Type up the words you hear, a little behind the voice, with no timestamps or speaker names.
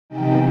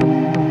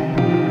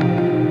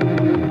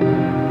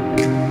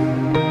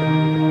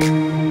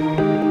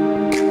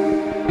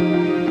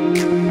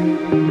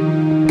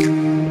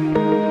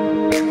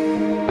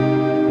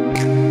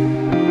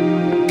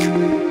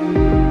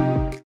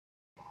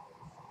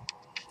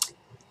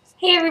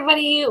Hey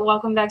everybody,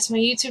 welcome back to my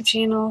YouTube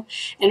channel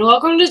and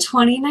welcome to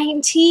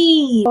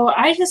 2019. So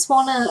I just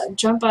want to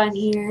jump on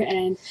here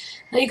and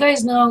let you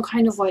guys know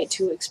kind of what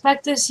to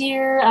expect this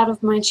year out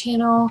of my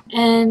channel,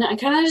 and I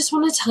kind of just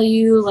want to tell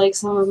you like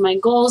some of my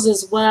goals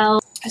as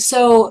well.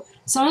 So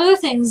some of the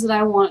things that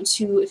I want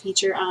to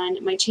feature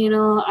on my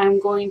channel,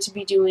 I'm going to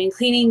be doing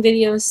cleaning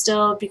videos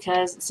still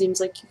because it seems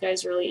like you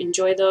guys really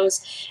enjoy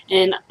those,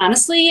 and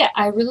honestly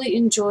I really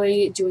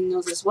enjoy doing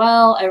those as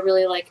well. I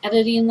really like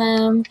editing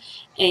them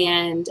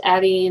and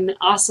adding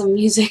awesome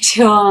music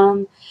to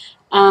them.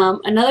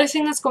 Another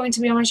thing that's going to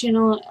be on my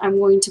channel, I'm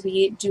going to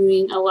be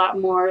doing a lot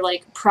more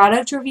like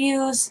product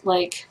reviews,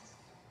 like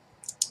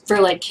for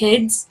like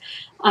kids.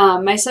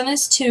 My son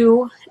is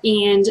 2,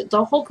 and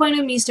the whole point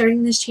of me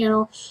starting this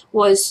channel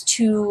was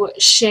to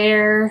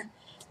share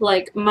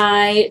like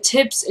my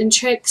tips and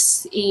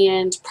tricks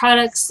and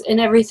products and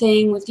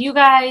everything with you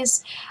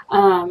guys,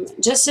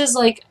 just as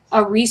like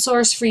a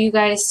resource for you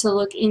guys to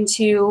look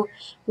into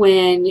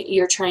when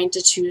you're trying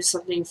to choose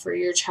something for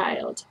your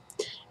child.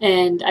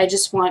 And I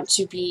just want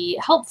to be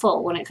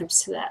helpful when it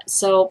comes to that.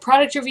 So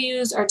product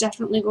reviews are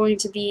definitely going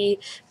to be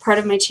part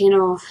of my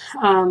channel.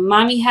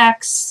 Mommy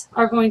hacks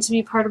are going to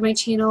be part of my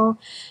channel.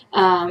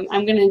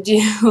 I'm going to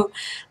do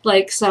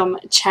like some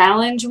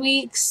challenge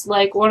weeks.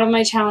 Like one of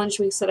my challenge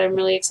weeks that I'm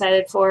really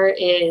excited for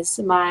is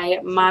my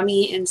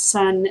mommy and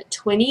son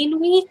twinning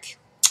week.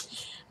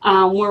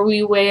 Where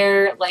we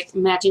wear like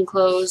matching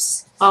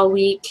clothes all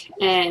week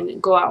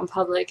and go out in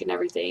public and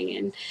everything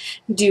and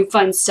do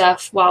fun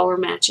stuff while we're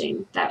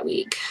matching that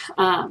week.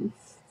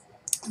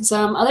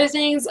 Some other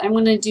things I'm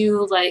going to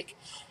do like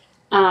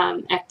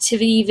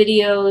activity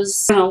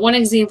videos. One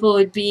example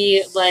would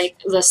be like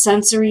the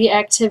sensory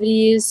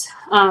activities,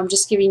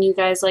 just giving you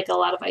guys like a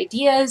lot of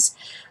ideas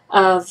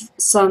of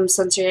some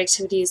sensory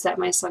activities that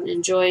my son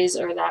enjoys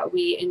or that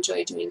we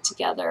enjoy doing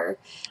together.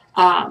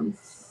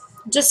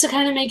 Just to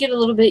kind of make it a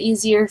little bit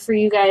easier for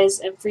you guys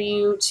and for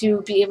you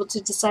to be able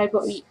to decide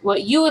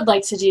what you would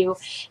like to do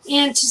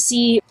and to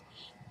see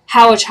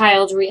how a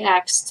child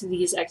reacts to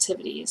these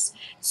activities.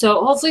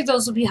 So hopefully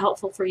those will be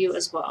helpful for you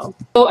as well.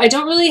 So I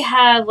don't really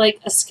have like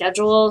a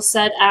schedule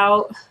set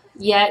out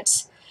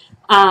yet.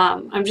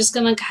 I'm just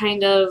going to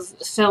kind of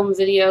film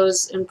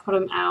videos and put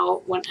them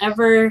out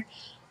whenever.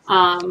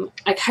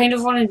 I kind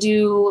of want to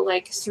do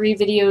like 3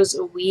 videos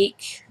a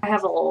week. I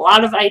have a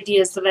lot of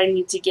ideas that I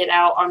need to get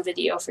out on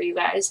video for you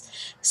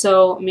guys.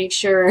 So make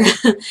sure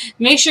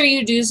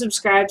you do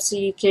subscribe so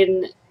you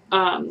can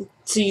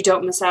so you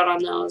don't miss out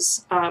on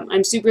those.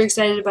 I'm super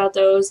excited about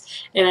those,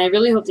 and I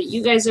really hope that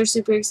you guys are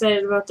super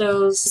excited about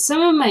those.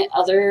 Some of my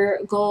other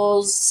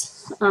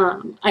goals,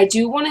 I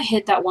do want to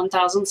hit that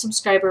 1,000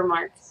 subscriber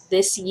mark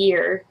this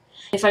year.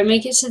 If I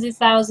make it to the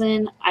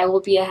 1,000, I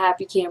will be a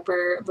happy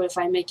camper, but if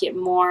I make it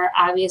more,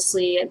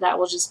 obviously that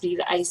will just be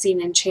the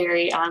icing and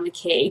cherry on the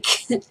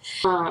cake.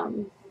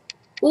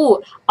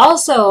 Ooh,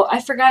 also, I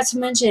forgot to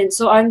mention,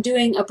 so I'm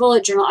doing a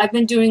bullet journal. I've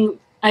been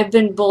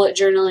bullet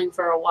journaling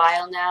for a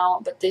while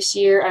now, but this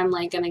year I'm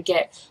like going to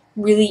get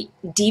really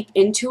deep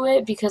into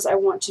it because I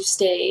want to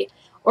stay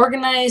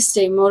organized,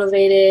 stay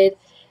motivated,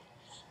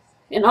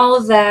 and all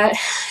of that.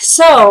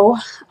 So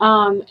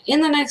in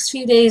the next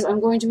few days I'm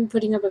going to be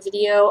putting up a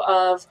video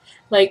of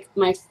like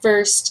my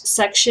first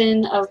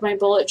section of my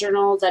bullet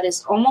journal that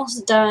is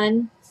almost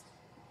done,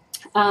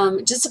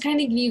 just to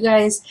kind of give you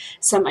guys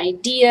some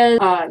ideas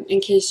in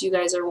case you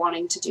guys are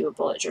wanting to do a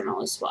bullet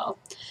journal as well.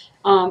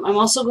 I'm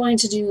also going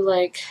to do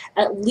like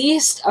at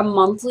least a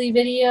monthly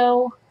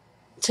video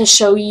to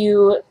show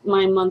you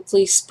my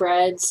monthly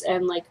spreads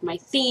and like my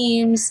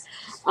themes,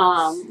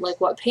 like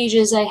what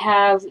pages I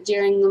have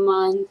during the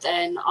month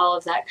and all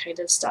of that kind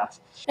of stuff.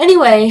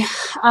 Anyway,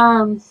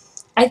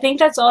 I think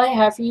that's all I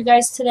have for you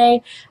guys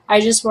today. I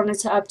just wanted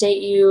to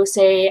update you,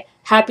 say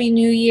Happy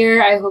New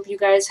Year. I hope you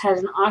guys had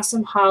an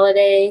awesome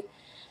holiday.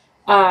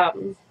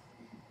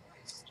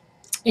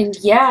 And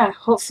yeah,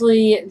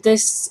 hopefully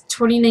this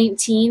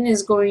 2019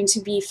 is going to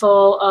be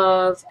full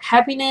of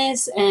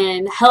happiness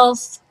and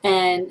health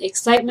and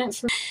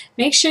excitement.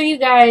 Make sure you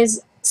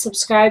guys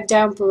subscribe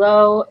down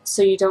below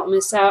so you don't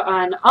miss out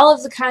on all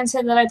of the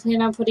content that I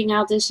plan on putting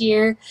out this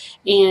year.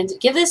 And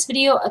give this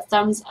video a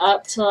thumbs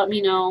up to let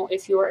me know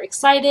if you are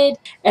excited.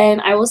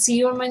 And I will see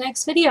you in my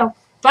next video.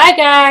 Bye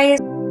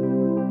guys!